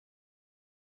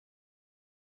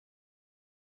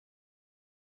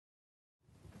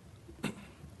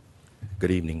Good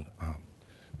evening.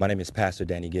 My name is Pastor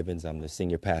Danny Givens. I'm the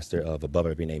senior pastor of Above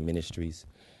Every Name Ministries,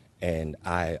 and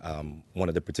I am one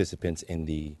of the participants in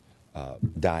the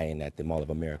dying at the Mall of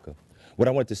America. What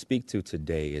I want to speak to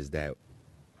today is that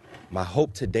my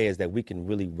hope today is that we can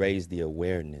really raise the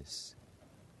awareness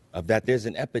of that there's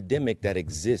an epidemic that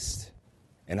exists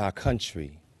in our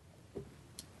country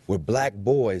where black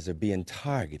boys are being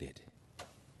targeted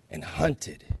and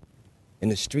hunted in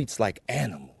the streets like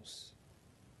animals,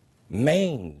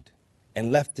 maimed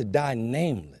and left to die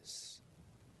nameless.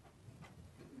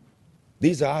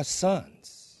 These are our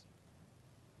sons.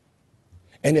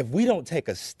 And if we don't take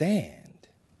a stand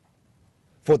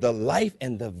for the life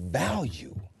and the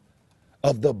value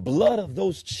of the blood of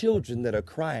those children that are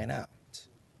crying out,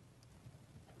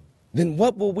 then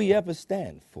what will we ever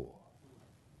stand for?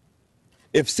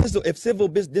 If civil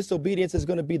disobedience is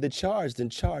going to be the charge, then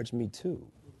charge me too.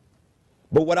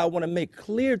 But what I want to make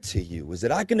clear to you is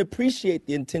that I can appreciate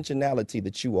the intentionality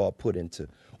that you all put into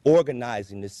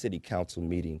organizing this city council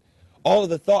meeting, all of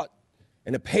the thought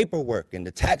and the paperwork and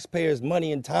the taxpayers'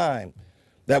 money and time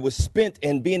that was spent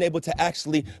in being able to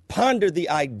actually ponder the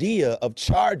idea of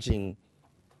charging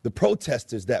the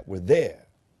protesters that were there.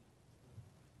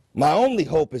 My only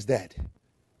hope is that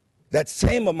that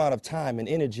same amount of time and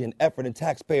energy and effort and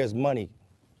taxpayers' money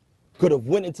could have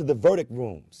went into the verdict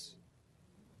rooms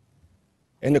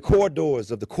and the corridors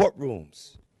of the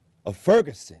courtrooms of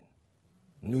Ferguson,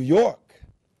 New York,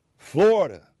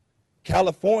 Florida,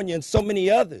 California, and so many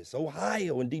others,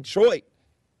 Ohio and Detroit,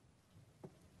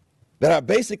 that are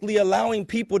basically allowing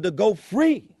people to go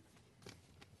free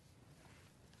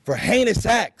for heinous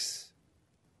acts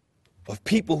of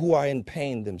people who are in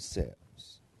pain themselves.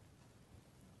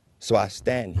 So I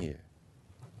stand here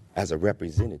as a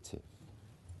representative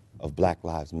of Black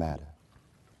Lives Matter,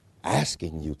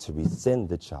 asking you to rescind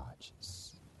the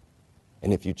charges.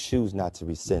 And if you choose not to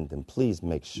rescind them, please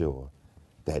make sure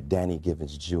that Danny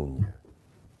Givens Jr.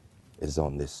 is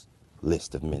on this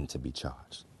list of men to be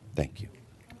charged. Thank you.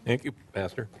 Thank you,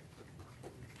 Pastor.